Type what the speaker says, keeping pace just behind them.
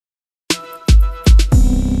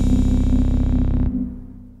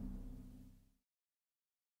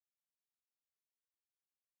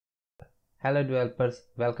Hello developers,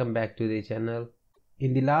 welcome back to the channel.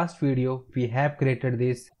 In the last video we have created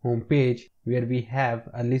this home page where we have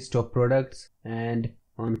a list of products, and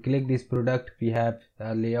on click this product we have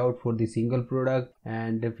a layout for the single product,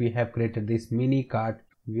 and we have created this mini cart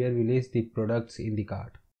where we list the products in the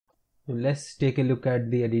cart. Now let's take a look at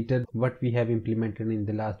the editor what we have implemented in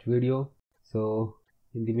the last video. So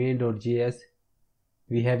in the main.js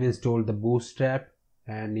we have installed the bootstrap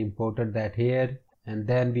and imported that here, and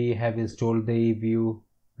then we have installed the Vue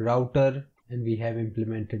router and we have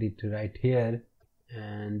implemented it right here,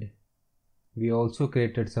 and we also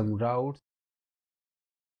created some routes.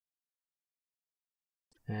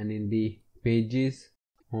 And in the pages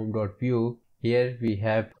home.view, here we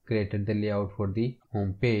have created the layout for the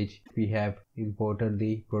home page. We have imported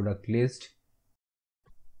the product list.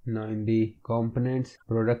 Now in the components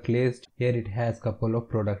product list, here it has couple of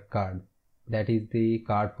product card. That is the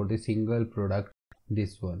card for the single product,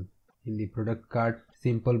 this one. In the product card,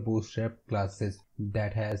 simple bootstrap classes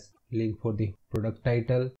that has link for the product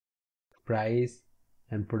title, price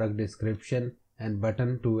and product description, and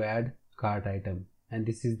button to add cart item. And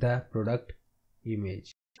this is the product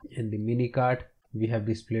image. In the mini cart, we have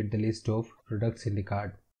displayed the list of products in the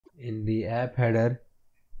cart. In the app header,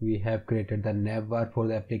 we have created the navbar for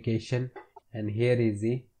the application, and here is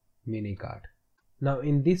the mini cart. Now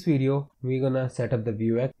in this video we're gonna set up the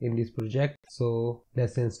Vuex in this project. So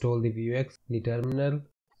let's install the Vuex in the terminal.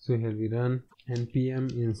 So here we run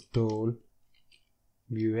npm install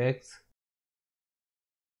Vuex.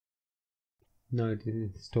 Now it is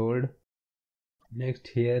installed. Next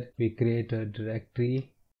here we create a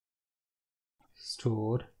directory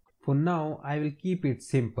store. For now I will keep it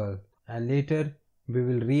simple, and later we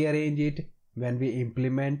will rearrange it when we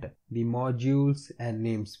implement the modules and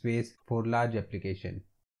namespace for large application.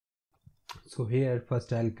 So here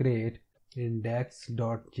first I'll create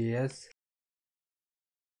index.js,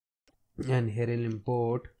 and here I'll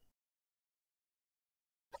import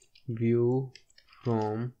Vue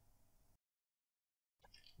from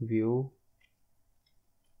Vue.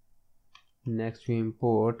 Next we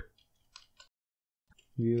import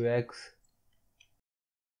Vuex,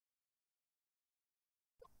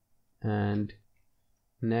 and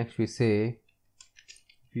next we say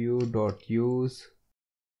Vue.use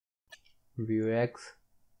Vuex.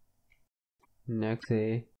 Next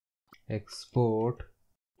say export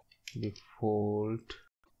default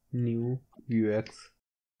new Vuex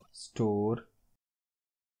store.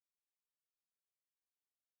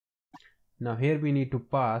 Now here we need to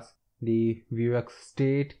pass the Vuex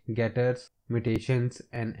state, getters, mutations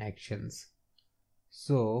and actions.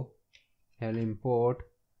 So I'll import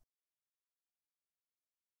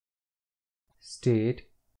state.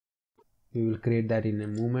 We will create that in a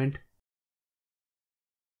moment.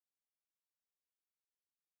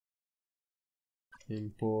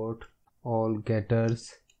 Import all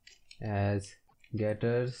getters as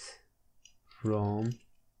getters from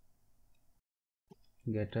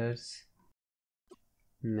getters.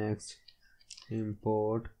 Next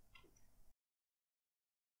import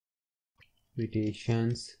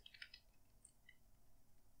mutations,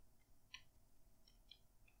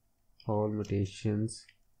 all mutations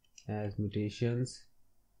as mutations.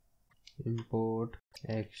 Import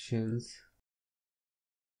actions,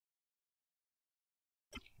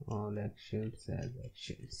 all actions as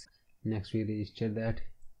actions. Next we register that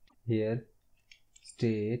here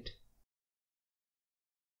state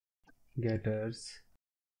getters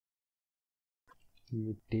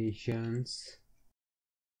mutations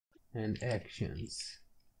and actions.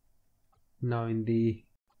 Now in the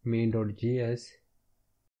main.js,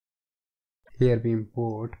 here we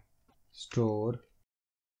import store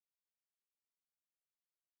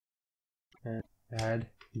and add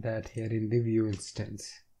that here in the Vue instance.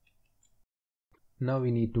 Now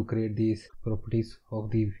we need to create these properties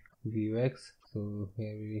of the Vuex. So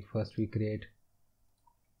here first we create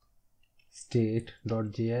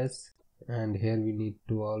state.js, and here we need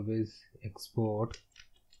to always export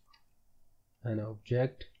an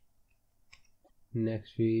object.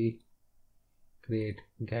 Next we create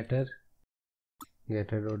getter.js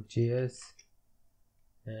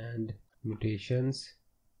and mutations,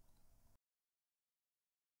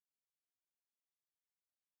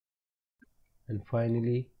 and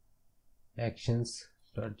finally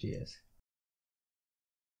actions.js.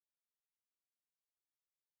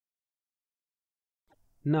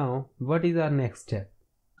 Now what is our next step?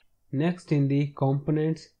 Next in the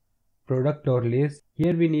components product.list,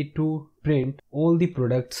 here we need to print all the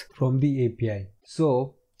products from the API.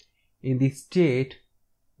 So in the state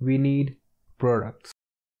we need products.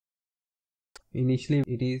 Initially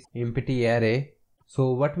it is empty array,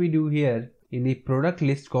 So what we do here, in the product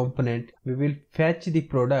list component, we will fetch the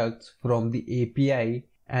products from the API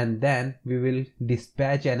and then we will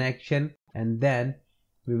dispatch an action and then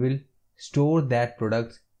we will store that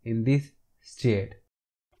products in this state.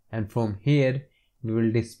 And from here we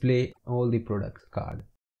will display all the products card.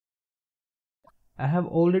 I have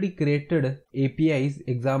already created API's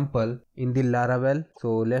example in the Laravel.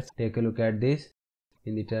 So let's take a look at this.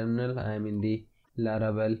 In the terminal, I am in the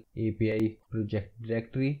Laravel API project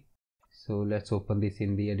directory. So let's open this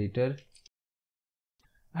in the editor.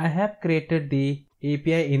 I have created the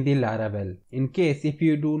API in the Laravel. In case if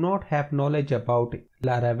you do not have knowledge about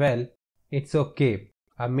Laravel, it's okay.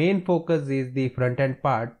 Our main focus is the front-end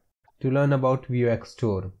part to learn about Vuex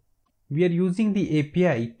Store. We are using the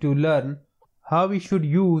API to learn how we should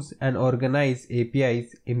use and organize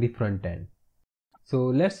APIs in the front end. So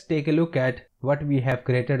let's take a look at what we have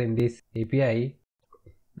created in this API.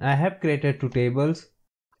 I have created two tables.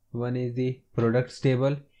 One is the products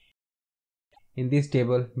table. In this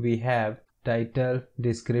table we have title,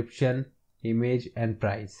 description, image and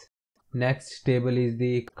price. Next table is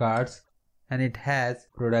the carts and it has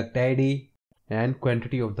product ID and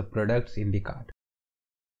quantity of the products in the cart.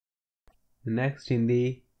 Next in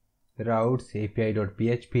the routes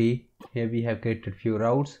api.php, here we have created few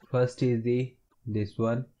routes. First is this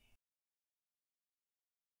one,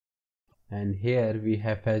 and here we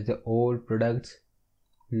have fetched the all products.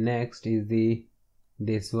 Next is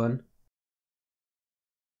this one.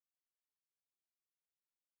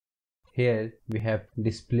 Here we have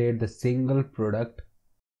displayed the single product.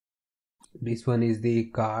 This one is the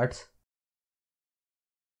carts.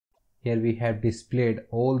 Here we have displayed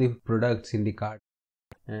all the products in the cart.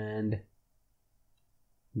 And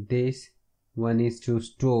this one is to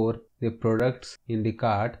store the products in the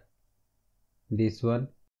cart. This one.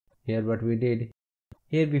 Here what we did,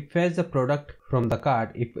 here we fetch the product from the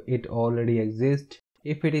cart if it already exists.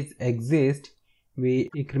 If it is exist, we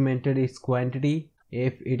incremented its quantity.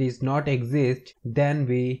 If it is not exist, then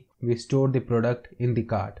we store the product in the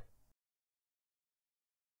cart.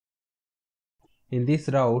 In this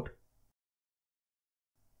route,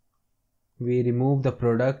 we remove the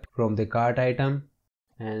product from the cart item,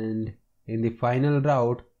 and in the final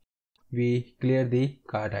route we clear the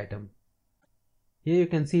cart item. Here you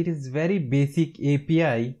can see it is very basic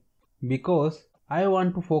API because I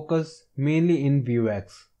want to focus mainly in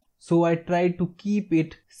Vuex, so I tried to keep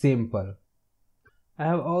it simple. I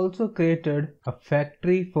have also created a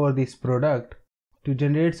factory for this product to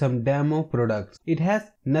generate some demo products. It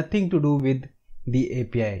has nothing to do with the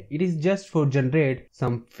API. It is just for generate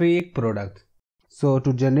some fake products. So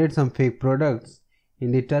to generate some fake products,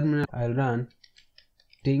 in the terminal I'll run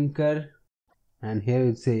tinker and here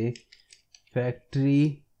it say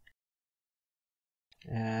factory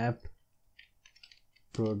app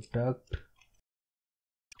product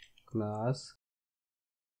class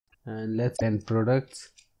and let's end products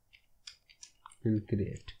and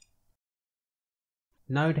create.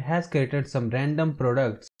 Now it has created some random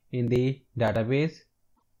products in the database.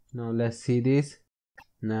 Now let's see this.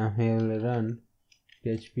 Now here we'll run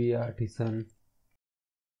PHP artisan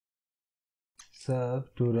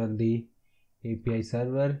serve to run the API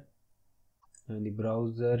server and the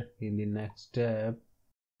browser. In the next tab,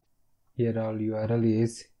 here our URL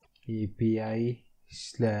is API/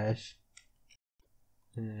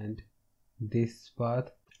 and this path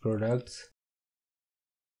products.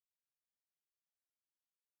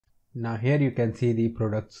 Now here you can see the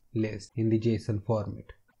products list in the JSON format.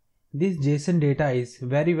 This JSON data is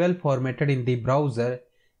very well formatted in the browser.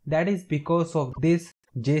 That is because of this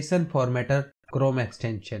JSON formatter Chrome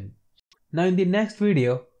extension. Now in the next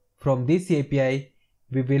video from this API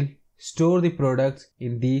we will store the products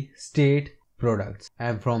in the state products,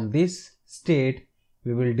 and from this state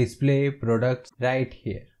we will display products right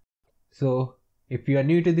here. So if you are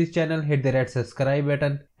new to this channel, hit the red subscribe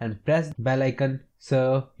button and press the bell icon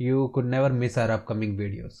so you could never miss our upcoming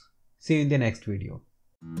videos. See you in the next video.